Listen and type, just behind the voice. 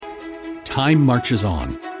Time marches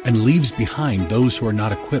on and leaves behind those who are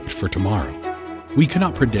not equipped for tomorrow. We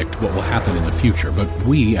cannot predict what will happen in the future, but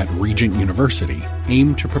we at Regent University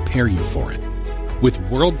aim to prepare you for it. With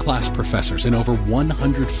world-class professors in over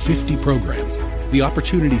 150 programs, the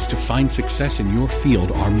opportunities to find success in your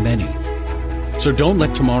field are many. So don't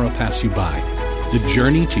let tomorrow pass you by. The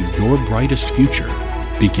journey to your brightest future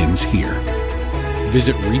begins here.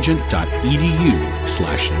 Visit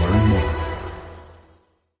regent.edu/learn more.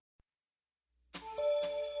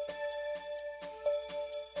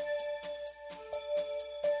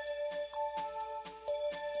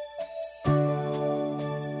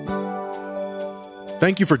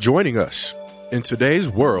 Thank you for joining us. In today's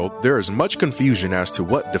world, there is much confusion as to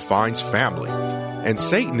what defines family, and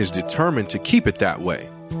Satan is determined to keep it that way.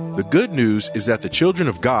 The good news is that the children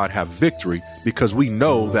of God have victory because we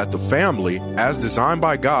know that the family, as designed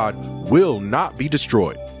by God, will not be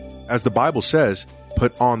destroyed. As the Bible says,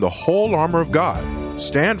 put on the whole armor of God,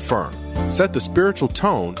 stand firm, set the spiritual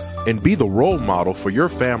tone, and be the role model for your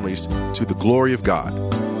families to the glory of God,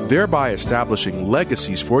 thereby establishing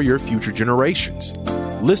legacies for your future generations.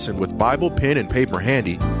 Listen with Bible, pen, and paper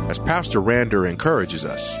handy as Pastor Rander encourages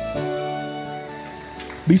us.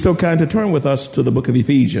 Be so kind to turn with us to the book of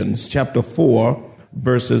Ephesians, chapter 4,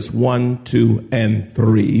 verses 1, 2, and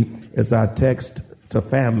 3 is our text to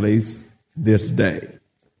families this day.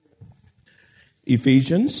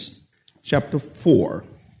 Ephesians, chapter 4,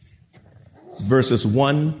 verses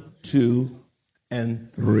 1, 2, and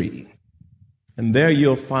 3. And there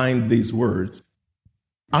you'll find these words.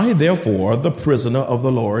 I, therefore, the prisoner of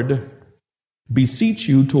the Lord, beseech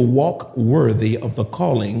you to walk worthy of the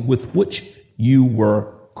calling with which you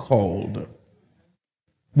were called,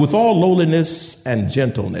 with all lowliness and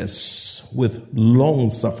gentleness, with long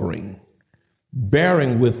suffering,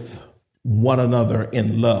 bearing with one another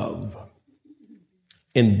in love,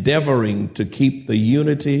 endeavoring to keep the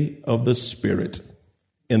unity of the Spirit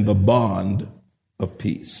in the bond of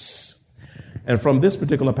peace. And from this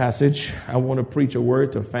particular passage, I want to preach a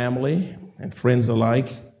word to family and friends alike.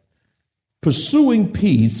 Pursuing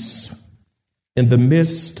peace in the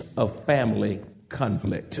midst of family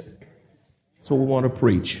conflict. So we want to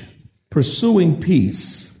preach. Pursuing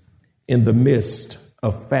peace in the midst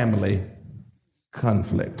of family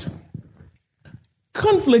conflict.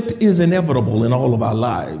 Conflict is inevitable in all of our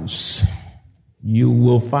lives. You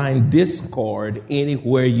will find discord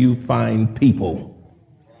anywhere you find people.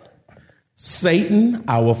 Satan,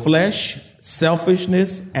 our flesh,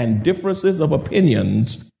 selfishness, and differences of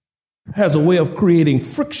opinions has a way of creating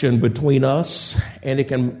friction between us, and it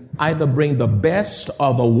can either bring the best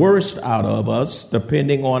or the worst out of us,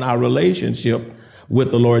 depending on our relationship with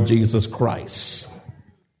the Lord Jesus Christ.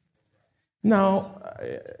 Now,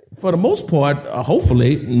 for the most part,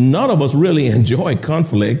 hopefully, none of us really enjoy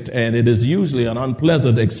conflict, and it is usually an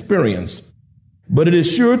unpleasant experience. But it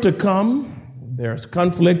is sure to come. There's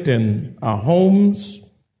conflict in our homes.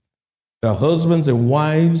 There are husbands and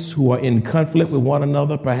wives who are in conflict with one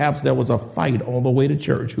another. Perhaps there was a fight on the way to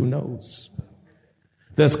church. Who knows?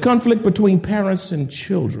 There's conflict between parents and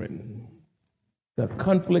children. There's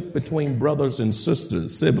conflict between brothers and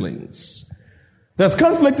sisters, siblings. There's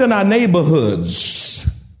conflict in our neighborhoods.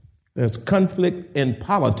 There's conflict in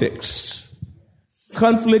politics.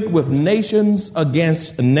 Conflict with nations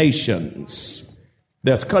against nations.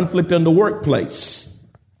 There's conflict in the workplace,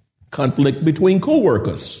 conflict between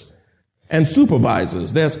co-workers and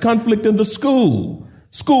supervisors. There's conflict in the school.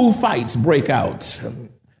 School fights break out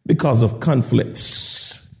because of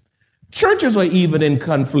conflicts. Churches are even in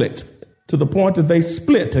conflict to the point that they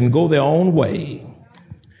split and go their own way.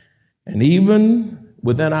 And even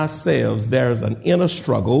within ourselves, there's an inner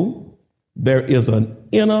struggle. There is an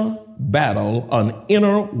inner battle, an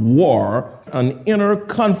inner war, an inner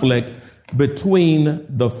conflict between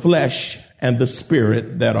the flesh and the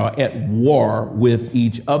spirit that are at war with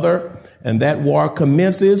each other. And that war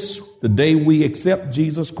commences the day we accept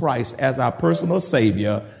Jesus Christ as our personal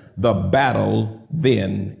Savior. The battle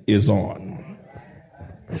then is on.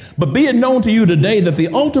 But be it known to you today that the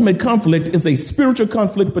ultimate conflict is a spiritual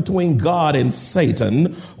conflict between God and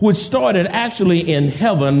Satan, which started actually in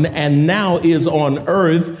heaven and now is on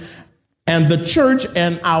earth. And the church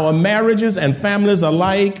and our marriages and families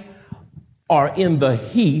alike are in the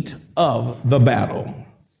heat of the battle.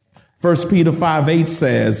 1 Peter 5:8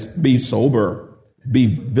 says, be sober, be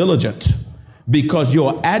vigilant, because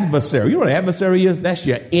your adversary, you know what an adversary is? That's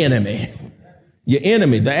your enemy. Your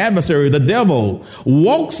enemy, the adversary, the devil,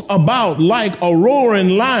 walks about like a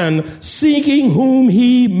roaring lion, seeking whom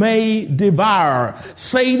he may devour.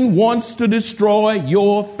 Satan wants to destroy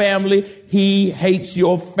your family. He hates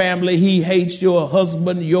your family. He hates your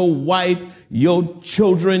husband, your wife, your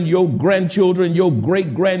children, your grandchildren, your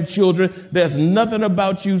great-grandchildren. There's nothing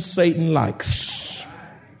about you Satan likes.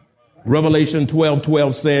 Revelation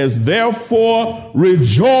 12:12 says, therefore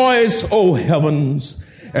rejoice, O heavens,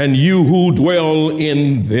 and you who dwell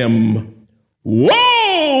in them.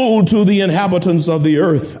 Woe to the inhabitants of the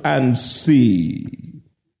earth and sea.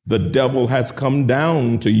 The devil has come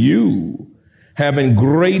down to you, having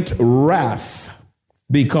great wrath,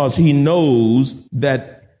 because he knows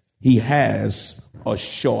that he has a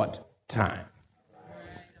short time.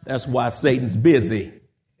 That's why Satan's busy.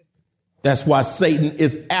 That's why Satan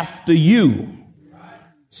is after you.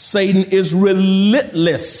 Satan is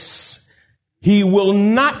relentless. He will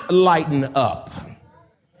not lighten up.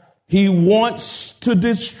 He wants to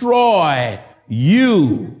destroy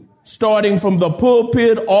you, starting from the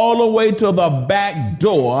pulpit all the way to the back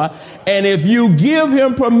door. And if you give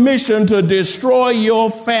him permission to destroy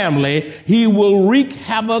your family, he will wreak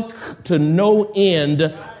havoc to no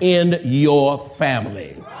end in your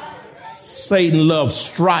family. Satan loves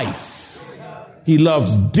strife. He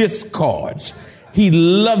loves discords. He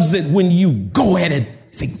loves it when you go at it.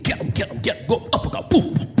 Say, get him, go uppercut,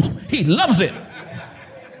 boom, boom, boom. He loves it.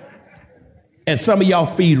 And some of y'all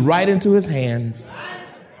feed right into his hands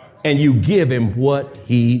and you give him what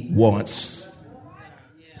he wants.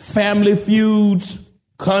 Family feuds,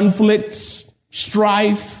 conflicts,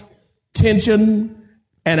 strife, tension,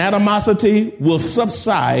 and animosity will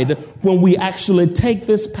subside when we actually take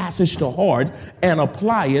this passage to heart and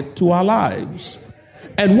apply it to our lives.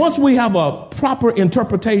 And once we have a proper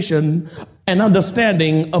interpretation and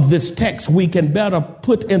understanding of this text, we can better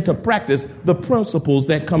put into practice the principles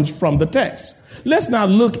that comes from the text. Let's now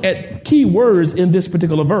look at key words in this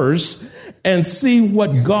particular verse and see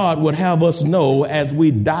what God would have us know as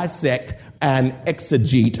we dissect and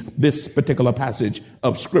exegete this particular passage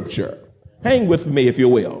of Scripture. Hang with me, if you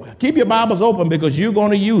will. Keep your Bibles open because you're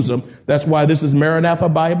going to use them. That's why this is Maranatha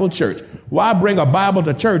Bible Church. Why bring a Bible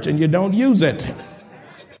to church and you don't use it?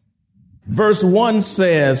 Verse 1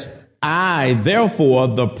 says, I, therefore,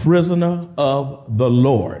 the prisoner of the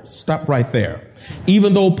Lord. Stop right there.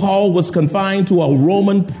 Even though Paul was confined to a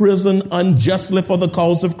Roman prison unjustly for the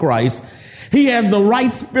cause of Christ, he has the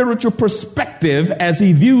right spiritual perspective as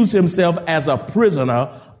he views himself as a prisoner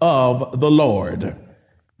of the Lord.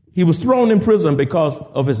 He was thrown in prison because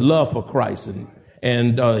of his love for Christ,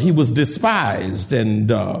 and he was despised, and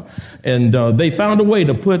they found a way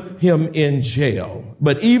to put him in jail.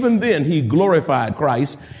 But even then, he glorified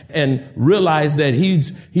Christ and realized that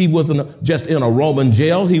he wasn't just in a Roman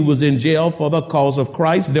jail. He was in jail for the cause of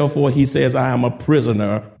Christ. Therefore, he says, I am a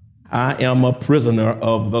prisoner. I am a prisoner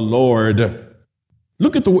of the Lord.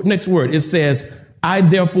 Look at the next word. It says, I,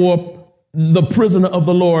 therefore, the prisoner of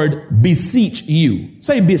the Lord, beseech you.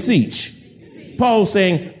 Say beseech. Paul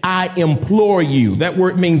saying, I implore you. That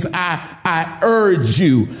word means I urge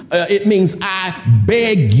you. It means I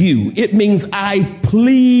beg you. It means I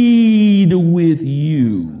plead with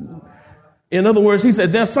you. In other words, he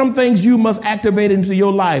said, there's some things you must activate into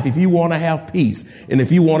your life if you want to have peace, and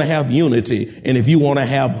if you want to have unity, and if you want to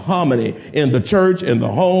have harmony in the church, in the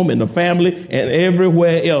home, in the family, and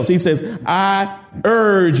everywhere else. He says, I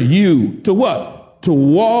urge you to what? To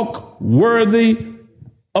walk worthy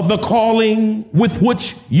of the calling with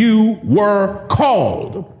which you were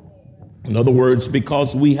called. In other words,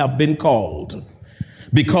 because we have been called,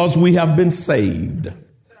 because we have been saved,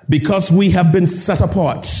 because we have been set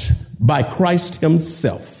apart by Christ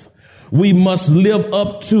himself, we must live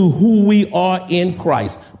up to who we are in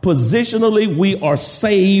Christ. Positionally, we are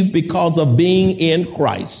saved because of being in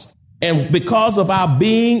Christ. And because of our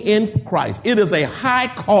being in Christ, it is a high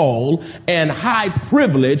call and high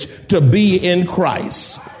privilege to be in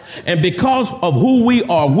Christ. And because of who we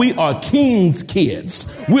are king's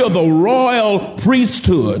kids. We are the royal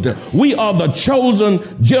priesthood. We are the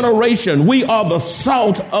chosen generation. We are the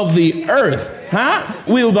salt of the earth.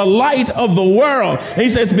 We are the light of the world. He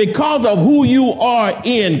says, because of who you are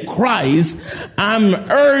in Christ, I'm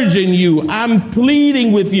urging you, I'm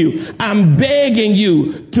pleading with you, I'm begging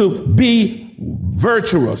you to be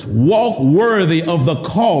virtuous, walk worthy of the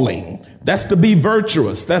calling. That's to be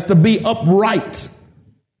virtuous. That's to be upright.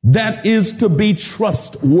 That is to be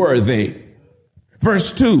trustworthy.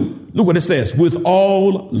 Verse 2, look what it says, with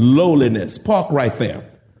all lowliness. Park right there.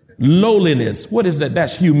 Lowliness, what is that?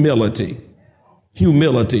 That's humility.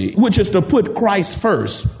 Humility, which is to put Christ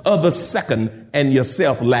first, others second, and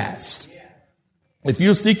yourself last. If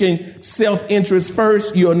you're seeking self-interest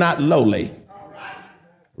first, you're not lowly.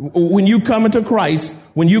 When you come to Christ,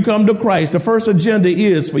 the first agenda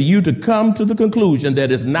is for you to come to the conclusion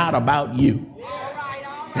that it's not about you.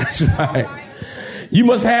 That's right. You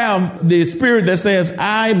must have the spirit that says,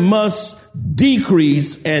 I must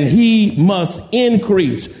decrease and he must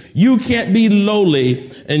increase. You can't be lowly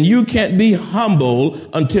and you can't be humble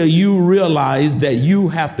until you realize that you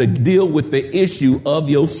have to deal with the issue of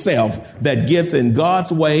yourself that gets in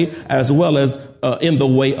God's way as well as in the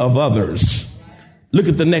way of others. Look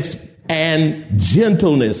at the next, and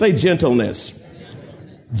gentleness. Say gentleness.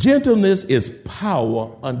 Gentleness is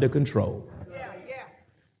power under control.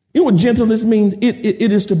 You know what gentleness means?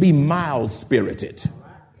 It is to be mild-spirited.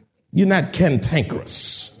 You're not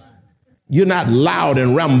cantankerous. You're not loud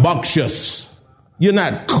and rambunctious. You're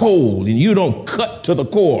not cold and you don't cut to the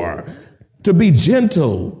core. To be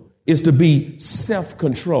gentle is to be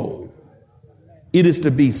self-controlled. It is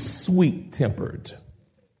to be sweet-tempered.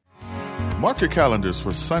 Mark your calendars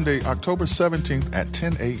for Sunday, October 17th at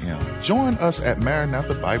 10 a.m. Join us at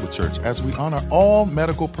Maranatha Bible Church as we honor all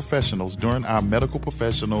medical professionals during our Medical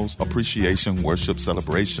Professionals Appreciation Worship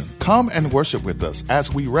Celebration. Come and worship with us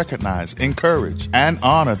as we recognize, encourage, and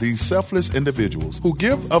honor these selfless individuals who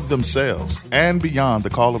give of themselves and beyond the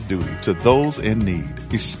call of duty to those in need,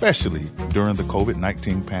 especially during the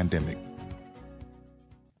COVID-19 pandemic.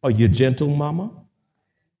 Are you gentle, mama?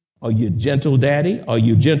 Are you gentle, daddy? Are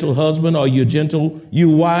you gentle, husband? Are you gentle,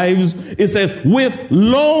 you wives? It says, with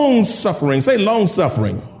long suffering. Say long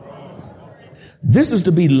suffering. This is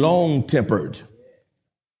to be long-tempered.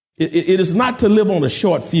 It is not to live on a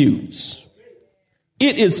short fuse.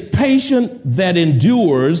 It is patient that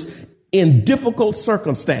endures in difficult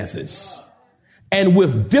circumstances and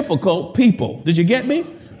with difficult people. Did you get me?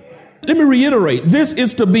 Let me reiterate. This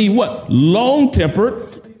is to be what?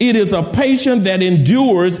 Long-tempered. It is a patient that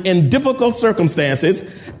endures in difficult circumstances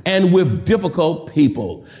and with difficult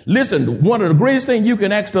people. Listen, one of the greatest things you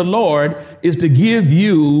can ask the Lord is to give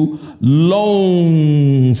you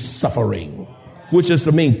long suffering, which is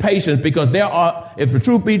to mean patience, because there are, if the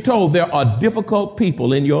truth be told, there are difficult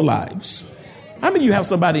people in your lives. How many of you have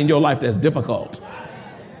somebody in your life that's difficult?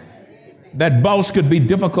 That boss could be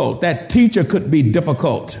difficult. That teacher could be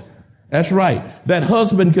difficult. That's right. That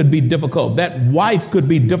husband could be difficult. That wife could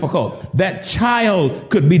be difficult. That child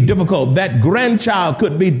could be difficult. That grandchild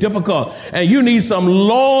could be difficult. And you need some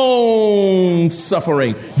long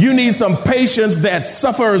suffering. You need some patience that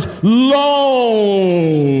suffers long.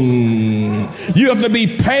 You have to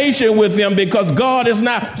be patient with them because God is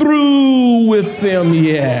not through with them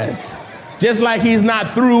yet. Just like he's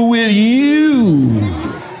not through with you.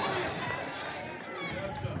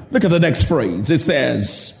 Look at the next phrase. It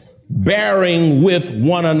says, bearing with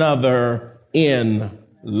one another in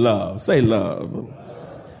love. Say love.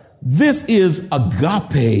 This is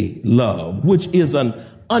agape love, which is an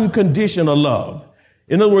unconditional love.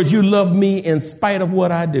 In other words, you love me in spite of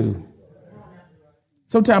what I do.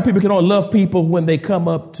 Sometimes people can only love people when they come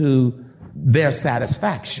up to their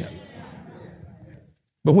satisfaction.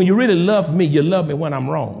 But when you really love me, you love me when I'm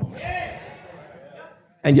wrong.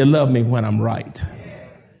 And you love me when I'm right.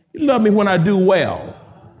 You love me when I do well.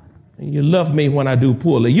 You love me when I do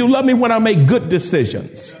poorly. You love me when I make good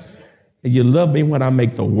decisions. And you love me when I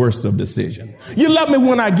make the worst of decisions. You love me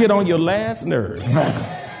when I get on your last nerve.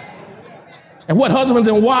 And what husbands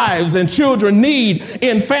and wives and children need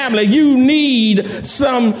in family, you need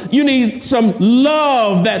some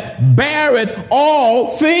love that beareth all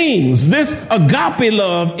things. This agape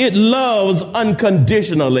love, it loves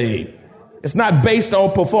unconditionally. It's not based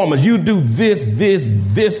on performance. You do this,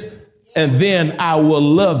 and then I will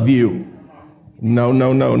love you. No.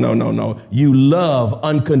 You love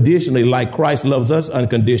unconditionally like Christ loves us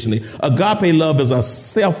unconditionally. Agape love is a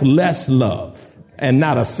selfless love and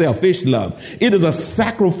not a selfish love. It is a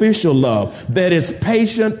sacrificial love that is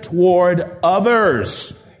patient toward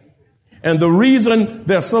others. And the reason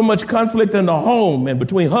there's so much conflict in the home and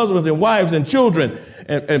between husbands and wives and children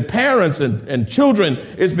and parents and children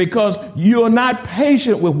is because you're not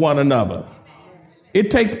patient with one another. It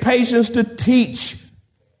takes patience to teach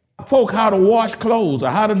folk how to wash clothes or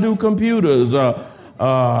how to do computers or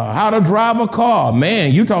how to drive a car.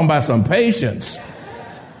 Man, you talking about some patience.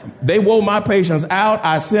 They wore my patience out.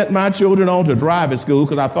 I sent my children on to driving school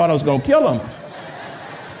because I thought I was going to kill them.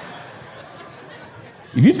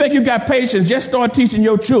 If you think you got patience, just start teaching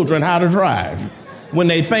your children how to drive when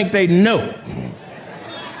they think they know.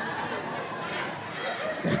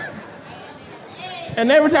 And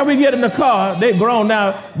every time we get in the car, they've grown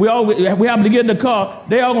now, we happen to get in the car,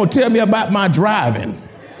 they all going to tell me about my driving.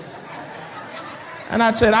 And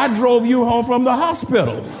I said, I drove you home from the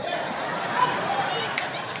hospital.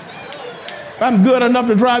 If I'm good enough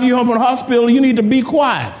to drive you home from the hospital, you need to be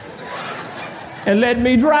quiet and let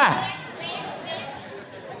me drive.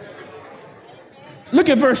 Look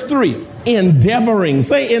at verse 3. Endeavoring.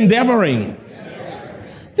 Say endeavoring.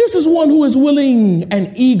 This is one who is willing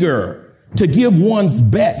and eager to give one's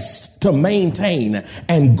best to maintain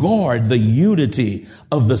and guard the unity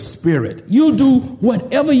of the Spirit. You do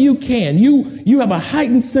whatever you can. You have a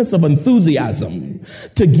heightened sense of enthusiasm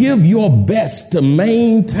to give your best to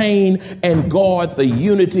maintain and guard the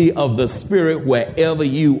unity of the Spirit wherever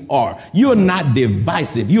you are. You're not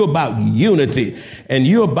divisive. You're about unity, and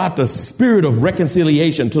you're about the spirit of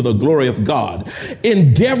reconciliation to the glory of God.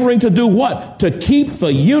 Endeavoring to do what? To keep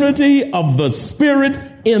the unity of the Spirit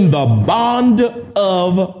in the bond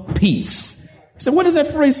of peace. So what is that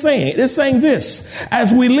phrase saying? It is saying this: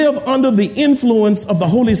 as we live under the influence of the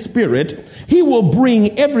Holy Spirit, he will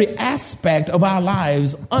bring every aspect of our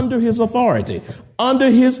lives under his authority, under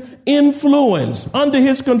his influence, under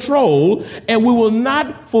his control, and we will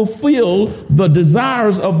not fulfill the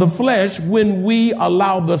desires of the flesh when we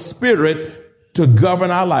allow the Spirit to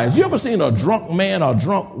govern our lives. You ever seen a drunk man or a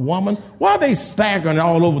drunk woman? Why are they staggering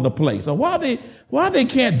all over the place? Or why they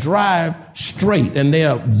can't drive straight and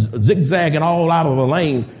they're zigzagging all out of the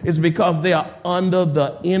lanes? It's because they are under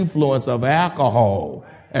the influence of alcohol.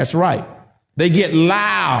 That's right. They get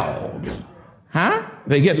loud.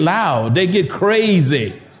 They get loud. They get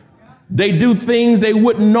crazy. They do things they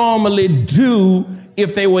wouldn't normally do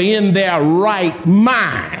if they were in their right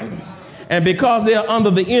mind. And because they're under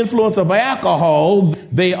the influence of alcohol,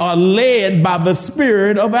 they are led by the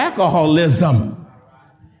spirit of alcoholism.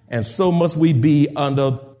 And so must we be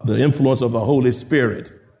under the influence of the Holy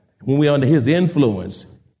Spirit. When we're under his influence,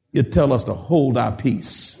 it tells us to hold our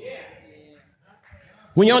peace.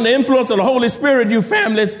 When you're under the influence of the Holy Spirit, you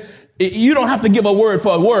families, you don't have to give a word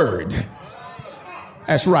for a word.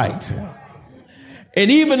 That's right. And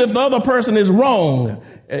even if the other person is wrong,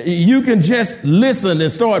 you can just listen and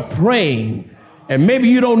start praying. And maybe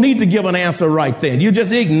you don't need to give an answer right then. You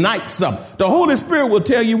just ignite something. The Holy Spirit will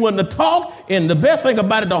tell you when to talk. And the best thing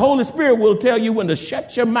about it, the Holy Spirit will tell you when to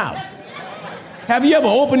shut your mouth. Have you ever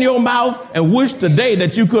opened your mouth and wished today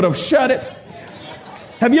that you could have shut it?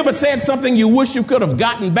 Have you ever said something you wish you could have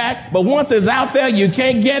gotten back, but once it's out there, you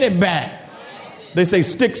can't get it back? They say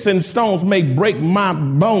sticks and stones may break my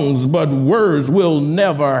bones, but words will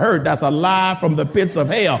never hurt. That's a lie from the pits of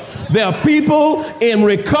hell. There are people in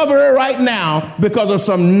recovery right now because of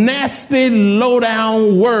some nasty,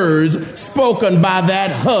 low-down words spoken by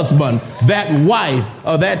that husband, that wife,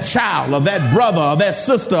 or that child, or that brother, or that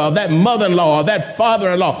sister, or that mother-in-law, or that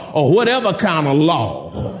father-in-law, or whatever kind of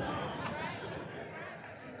law.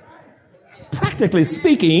 Practically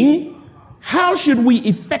speaking, how should we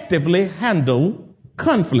effectively handle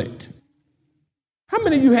conflict? How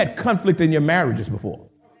many of you had conflict in your marriages before?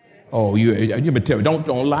 Oh, you tell me, don't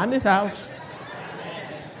lie in this house.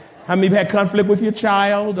 How many of you had conflict with your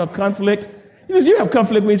child or conflict? You have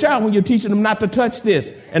conflict with your child when you're teaching them not to touch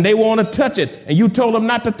this and they want to touch it and you told them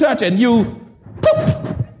not to touch it and you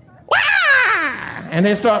poop, wah! And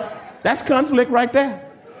they start, that's conflict right there.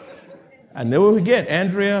 I never forget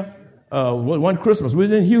Andrea. One Christmas, we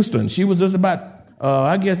was in Houston. She was just about,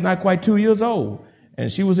 I guess, not quite 2 years old.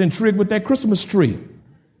 And she was intrigued with that Christmas tree.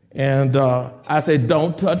 And I said,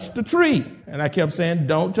 don't touch the tree. And I kept saying,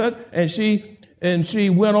 don't touch. And she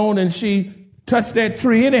went on and she touched that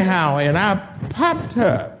tree anyhow. And I popped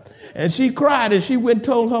her. And she cried and she went and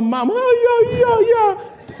told her mama,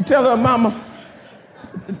 tell her mama,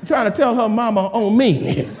 trying to tell her mama on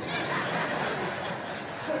me.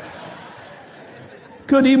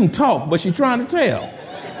 Couldn't even talk, but she's trying to tell.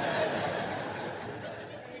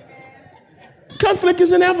 Conflict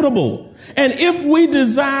is inevitable. And if we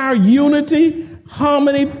desire unity,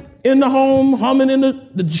 harmony in the home, harmony in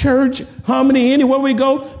the church, harmony anywhere we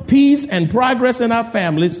go, peace and progress in our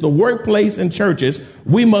families, the workplace and churches,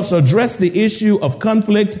 we must address the issue of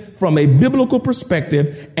conflict from a biblical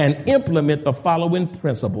perspective and implement the following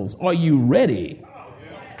principles. Are you ready?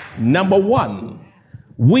 Number one,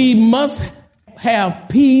 we must have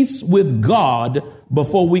peace with God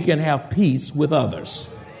before we can have peace with others.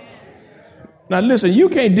 Now listen, you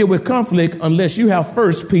can't deal with conflict unless you have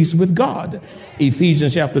first peace with God.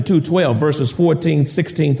 Ephesians chapter 2:12 verses 14,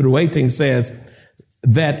 16 through 18 says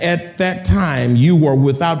that at that time you were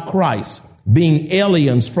without Christ, being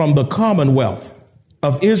aliens from the commonwealth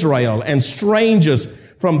of Israel and strangers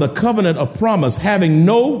from the covenant of promise, having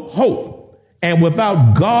no hope and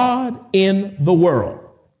without God in the world.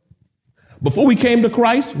 Before we came to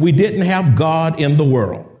Christ, we didn't have God in the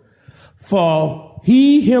world. For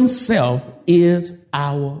He himself is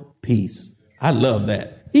our peace. I love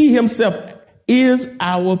that. He himself is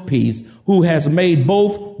our peace, who has made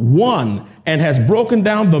both one and has broken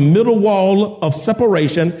down the middle wall of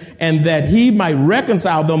separation, and that he might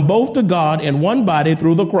reconcile them both to God in one body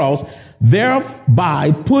through the cross,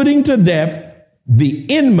 thereby putting to death the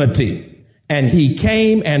enmity. And he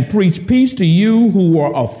came and preached peace to you who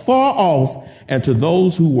were afar off and to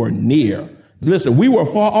those who were near. Listen, we were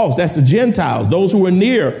far off. That's the Gentiles. Those who were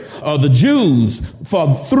near are the Jews.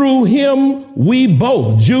 For through him, we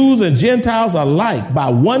both, Jews and Gentiles alike,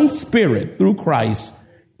 by one Spirit through Christ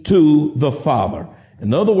to the Father.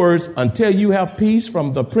 In other words, until you have peace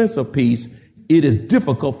from the Prince of Peace, it is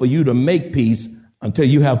difficult for you to make peace until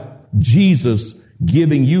you have Jesus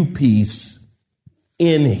giving you peace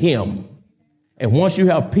in him. And once you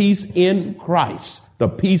have peace in Christ, the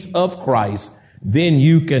peace of Christ, then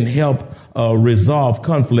you can help resolve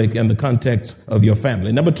conflict in the context of your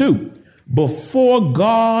family. Number two, before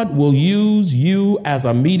God will use you as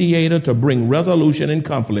a mediator to bring resolution in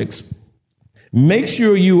conflicts, make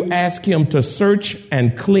sure you ask him to search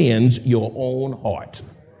and cleanse your own heart.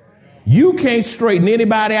 You can't straighten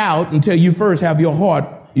anybody out until you first have your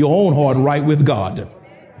own heart right with God.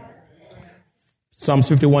 Psalms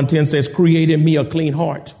 51:10 says, create in me a clean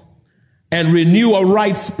heart and renew a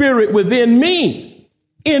right spirit within me,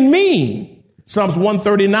 in me. Psalms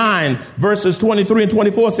 139 verses 23 and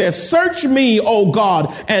 24 says, search me, O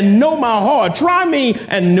God, and know my heart. Try me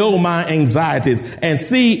and know my anxieties, and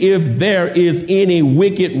see if there is any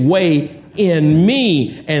wicked way in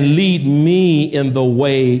me, and lead me in the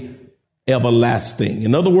way everlasting.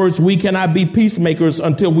 In other words, we cannot be peacemakers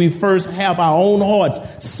until we first have our own hearts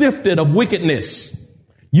sifted of wickedness.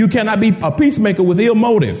 You cannot be a peacemaker with ill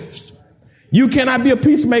motives. You cannot be a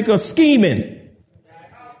peacemaker scheming.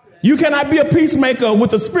 You cannot be a peacemaker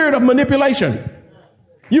with the spirit of manipulation.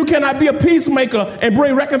 You cannot be a peacemaker and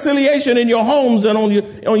bring reconciliation in your homes and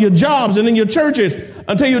on your jobs and in your churches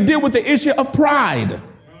until you deal with the issue of pride.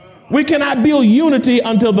 We cannot build unity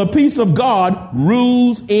until the peace of God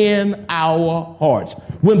rules in our hearts.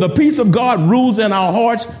 When the peace of God rules in our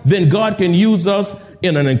hearts, then God can use us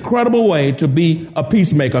in an incredible way to be a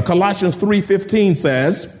peacemaker. Colossians 3:15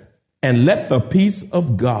 says, and let the peace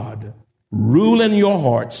of God rule in your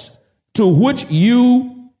hearts, to which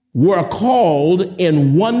you were called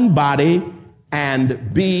in one body,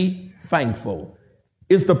 and be thankful.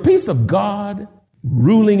 Is the peace of God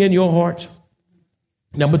ruling in your heart?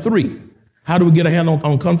 Number three, how do we get a handle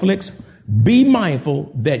on conflicts? Be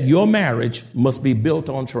mindful that your marriage must be built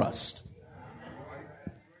on trust.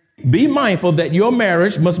 Be mindful that your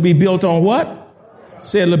marriage must be built on what?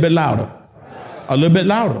 Say it a little bit louder. A little bit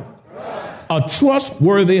louder. A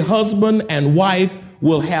trustworthy husband and wife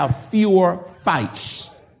will have fewer fights.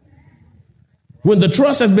 When the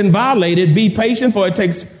trust has been violated, be patient, for it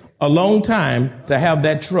takes a long time to have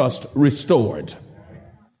that trust restored.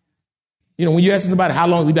 You know, when you ask somebody how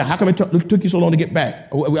long we back, how come it took you so long to get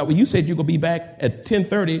back? Well, you said you're going to be back at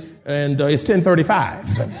 10:30 and it's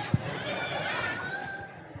 10:35.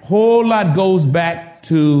 Whole lot goes back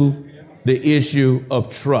to the issue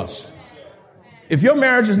of trust. If your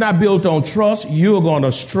marriage is not built on trust, you're going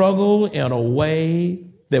to struggle in a way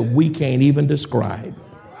that we can't even describe.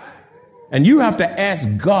 And you have to ask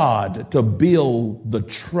God to build the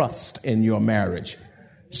trust in your marriage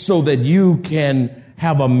so that you can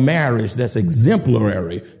have a marriage that's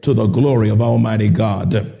exemplary to the glory of Almighty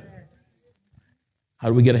God. How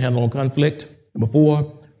do we get a handle on conflict? Number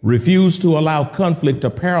 4, refuse to allow conflict to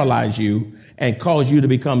paralyze you and cause you to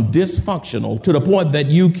become dysfunctional to the point that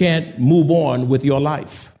you can't move on with your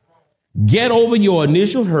life. Get over your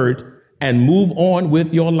initial hurt and move on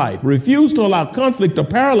with your life. Refuse to allow conflict to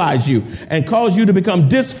paralyze you and cause you to become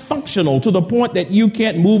dysfunctional to the point that you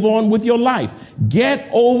can't move on with your life. Get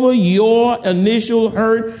over your initial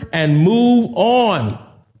hurt and move on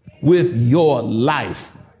with your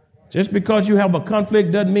life. Just because you have a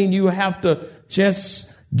conflict doesn't mean you have to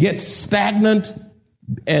just get stagnant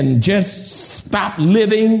and just stop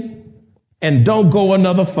living and don't go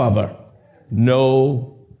another further.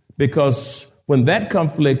 No, because when that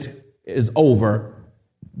conflict is over,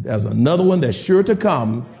 there's another one that's sure to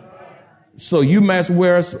come. So you may as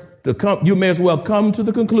well come to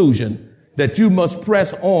the conclusion that you must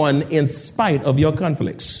press on in spite of your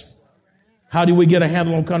conflicts. How do we get a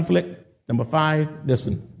handle on conflict? Number 5,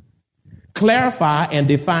 listen. Clarify and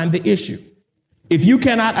define the issue. If you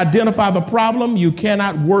cannot identify the problem, you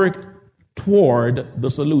cannot work toward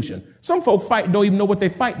the solution. Some folks don't even know what they're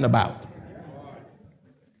fighting about.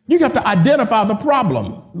 You have to identify the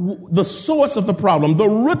problem, the source of the problem, the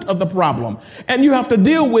root of the problem, and you have to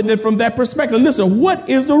deal with it from that perspective. Listen, what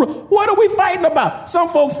is the root? What are we fighting about? Some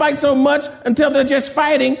folks fight so much until they're just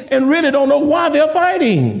fighting and really don't know why they're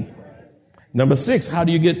fighting. Number 6, how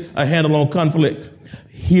do you get a handle on conflict?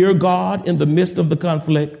 Hear God in the midst of the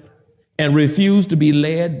conflict and refuse to be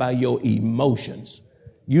led by your emotions.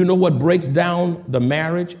 You know what breaks down the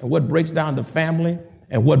marriage and what breaks down the family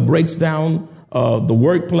and what breaks down the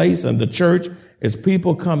workplace and the church is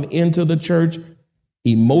people come into the church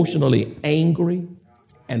emotionally angry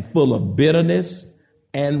and full of bitterness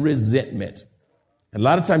and resentment. A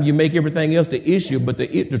lot of times you make everything else the issue, but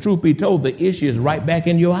the truth be told, the issue is right back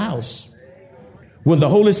in your house. When the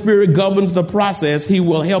Holy Spirit governs the process, he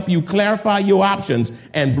will help you clarify your options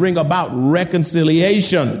and bring about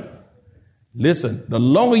reconciliation. Listen, the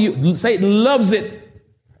longer Satan loves it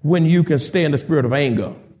when you can stay in the spirit of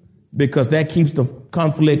anger, because that keeps the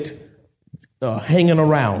conflict hanging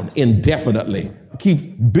around indefinitely. Keeps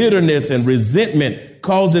bitterness and resentment,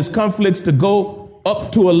 causes conflicts to go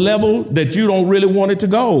up to a level that you don't really want it to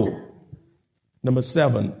go. Number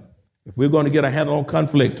 7, if we're going to get a handle on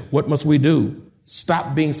conflict, what must we do?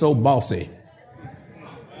 Stop being so bossy.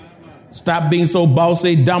 Stop being so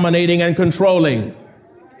bossy, dominating and controlling.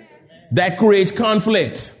 That creates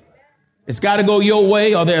conflict. It's got to go your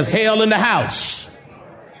way or there's hell in the house.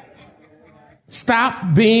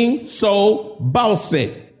 Stop being so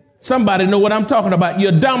bossy. Somebody know what I'm talking about.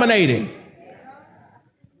 You're dominating.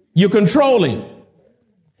 You're controlling.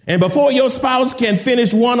 And before your spouse can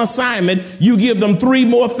finish one assignment, you give them 3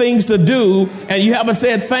 more things to do, and you haven't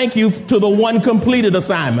said thank you to the one completed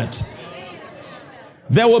assignment.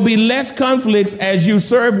 There will be less conflicts as you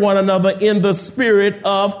serve one another in the spirit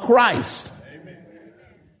of Christ.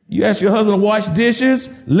 You ask your husband to wash dishes,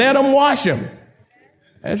 let him wash them.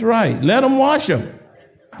 That's right. Let him wash them.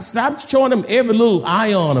 Stop showing them every little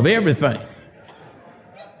ion of everything.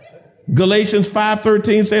 Galatians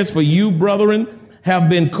 5:13 says, for you, brethren, have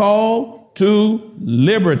been called to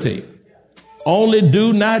liberty. Only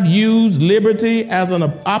do not use liberty as an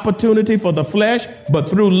opportunity for the flesh, but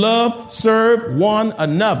through love serve one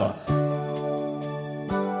another.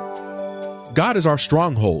 God is our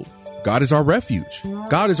stronghold. God is our refuge.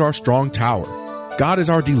 God is our strong tower. God is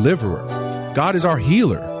our deliverer. God is our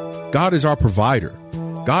healer. God is our provider.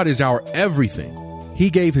 God is our everything.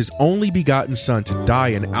 He gave his only begotten son to die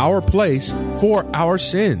in our place for our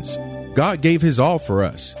sins. God gave his all for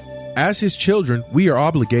us. As his children, we are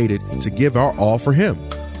obligated to give our all for him.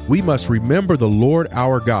 We must remember the Lord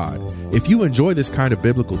our God. If you enjoy this kind of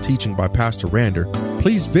biblical teaching by Pastor Rander,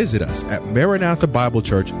 please visit us at Maranatha Bible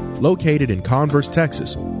Church, located in Converse,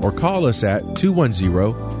 Texas, or call us at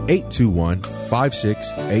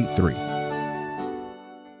 210-821-5683.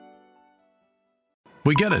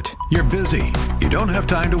 We get it. You're busy. You don't have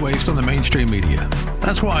time to waste on the mainstream media.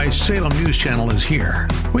 That's why Salem News Channel is here.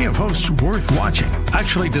 We have hosts worth watching,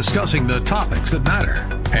 actually discussing the topics that matter.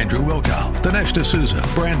 Andrew Wilkow, Dinesh D'Souza,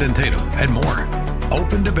 Brandon Tatum, and more.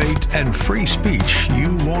 Open debate and free speech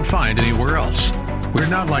you won't find anywhere else. We're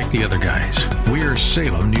not like the other guys. We're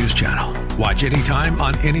Salem News Channel. Watch anytime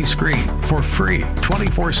on any screen for free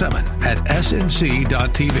 24/7 at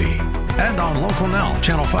snc.tv and on Local Now,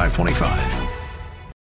 Channel 525.